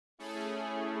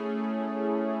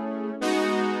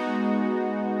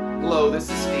Hello,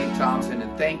 this is Steve Thompson,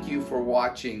 and thank you for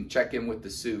watching Check In with the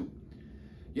Soup.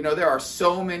 You know, there are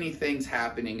so many things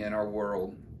happening in our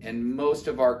world, and most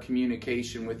of our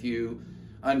communication with you,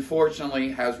 unfortunately,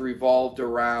 has revolved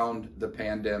around the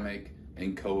pandemic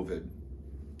and COVID.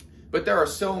 But there are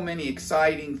so many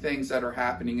exciting things that are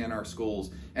happening in our schools,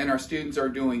 and our students are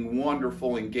doing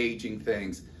wonderful, engaging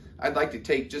things. I'd like to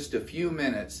take just a few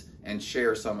minutes and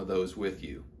share some of those with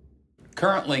you.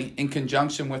 Currently, in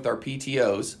conjunction with our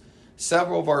PTOs,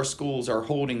 several of our schools are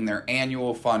holding their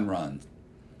annual fun run.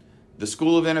 The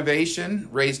School of Innovation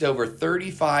raised over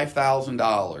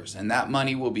 $35,000, and that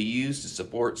money will be used to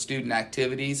support student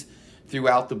activities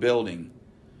throughout the building.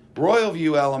 Royal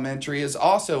View Elementary is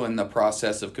also in the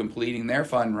process of completing their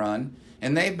fun run,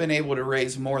 and they've been able to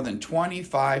raise more than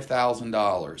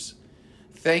 $25,000.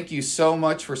 Thank you so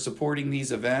much for supporting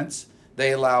these events.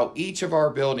 They allow each of our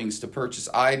buildings to purchase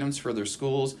items for their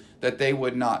schools that they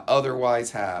would not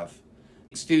otherwise have.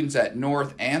 Students at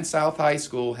North and South High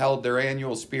School held their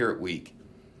annual Spirit Week.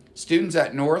 Students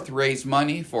at North raised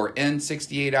money for End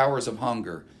 68 Hours of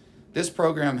Hunger. This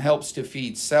program helps to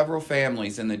feed several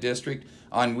families in the district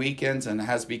on weekends and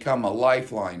has become a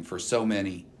lifeline for so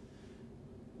many.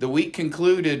 The week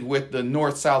concluded with the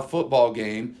North-South football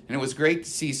game, and it was great to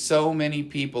see so many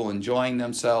people enjoying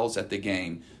themselves at the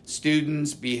game.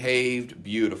 Students behaved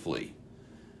beautifully.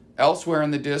 Elsewhere in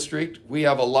the district, we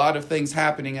have a lot of things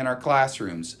happening in our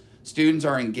classrooms. Students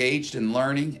are engaged in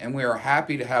learning, and we are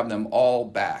happy to have them all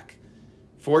back.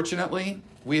 Fortunately,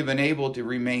 we have been able to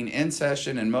remain in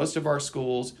session in most of our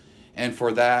schools, and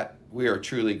for that, we are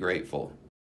truly grateful.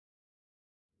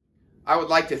 I would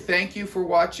like to thank you for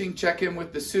watching Check In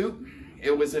with the Soup.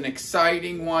 It was an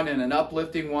exciting one and an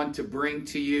uplifting one to bring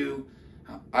to you.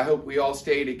 I hope we all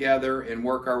stay together and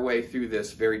work our way through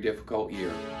this very difficult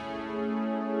year.